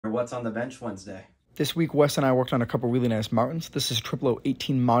What's on the Bench Wednesday. This week, Wes and I worked on a couple really nice Martins. This is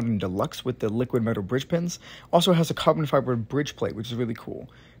 0018 Modern Deluxe with the liquid metal bridge pins. Also has a carbon fiber bridge plate, which is really cool.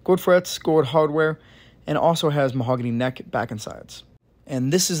 Gold frets, gold hardware, and also has mahogany neck, back, and sides.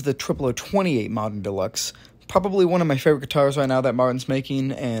 And this is the 0028 Modern Deluxe. Probably one of my favorite guitars right now that Martin's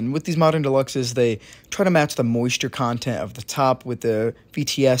making. And with these Modern Deluxes, they try to match the moisture content of the top with the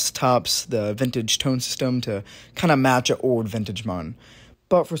VTS tops, the vintage tone system to kind of match an old vintage Martin.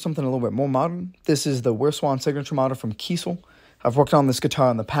 But for something a little bit more modern, this is the Wear Swan signature model from Kiesel. I've worked on this guitar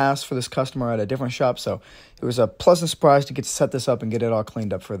in the past for this customer at a different shop, so it was a pleasant surprise to get to set this up and get it all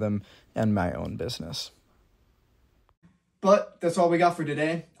cleaned up for them and my own business. But that's all we got for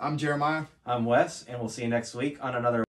today. I'm Jeremiah. I'm Wes, and we'll see you next week on another